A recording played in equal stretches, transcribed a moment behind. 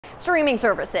Streaming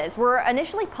services were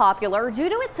initially popular due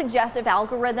to its suggestive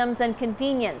algorithms and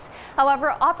convenience.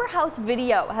 However, Opera House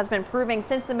Video has been proving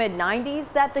since the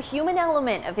mid-90s that the human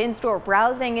element of in-store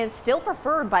browsing is still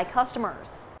preferred by customers.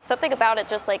 Something about it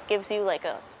just gives you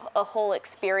a whole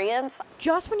experience.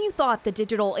 Just when you thought the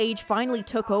digital age finally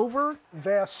took over,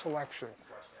 vast selection.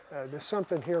 There's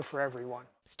something here for everyone.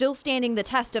 Still standing the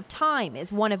test of time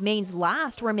is one of Maine's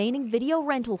last remaining video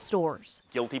rental stores.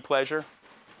 Guilty pleasure?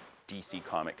 DC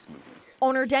Comics movies.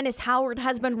 Owner Dennis Howard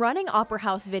has been running Opera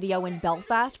House Video in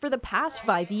Belfast for the past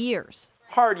 5 years.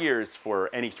 Hard years for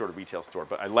any sort of retail store,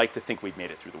 but I like to think we've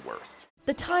made it through the worst.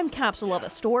 The time capsule of a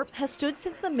store has stood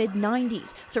since the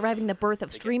mid-90s, surviving the birth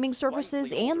of streaming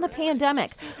services and the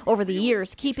pandemic. Over the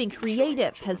years, keeping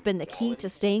creative has been the key to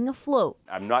staying afloat.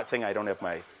 I'm not saying I don't have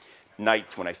my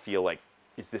nights when I feel like,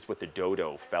 is this what the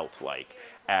dodo felt like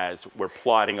as we're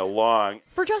plodding along?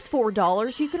 For just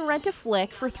 $4, you can rent a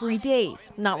flick for 3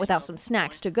 days, not without some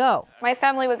snacks to go. My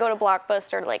family would go to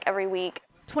Blockbuster every week.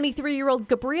 23-year-old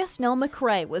Gabria Snell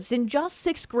McCrae was in just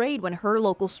 6th grade when her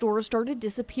local stores started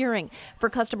disappearing. For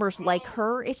customers like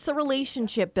her, it's the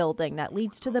relationship building that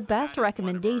leads to the best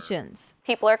recommendations.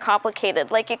 People are complicated.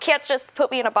 You can't just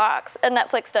put me in a box, and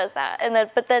Netflix does that.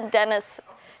 But then Dennis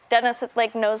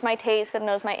knows my taste and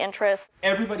knows my interests.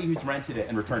 Everybody who's rented it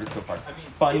and returned it so far is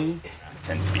funny.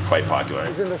 Tends to be quite popular.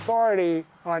 He's an authority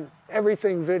on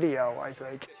everything video, I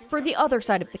think. For the other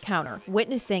side of the counter,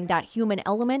 witnessing that human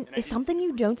element is something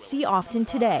you don't see often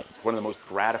today. One of the most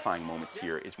gratifying moments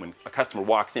here is when a customer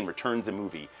walks in, returns a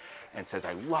movie, and says,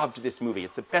 I loved this movie.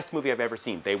 It's the best movie I've ever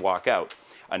seen. They walk out.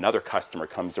 Another customer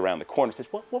comes around the corner and says,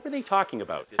 what were they talking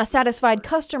about? A satisfied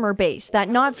customer base that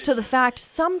nods to the fact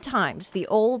sometimes the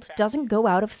old doesn't go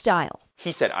out of style.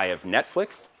 He said, I have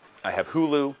Netflix, I have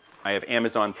Hulu, I have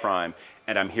Amazon Prime,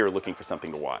 and I'm here looking for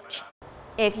something to watch.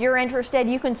 If you're interested,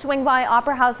 you can swing by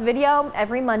Opera House Video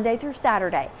every Monday through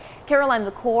Saturday. Caroline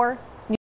LaCour,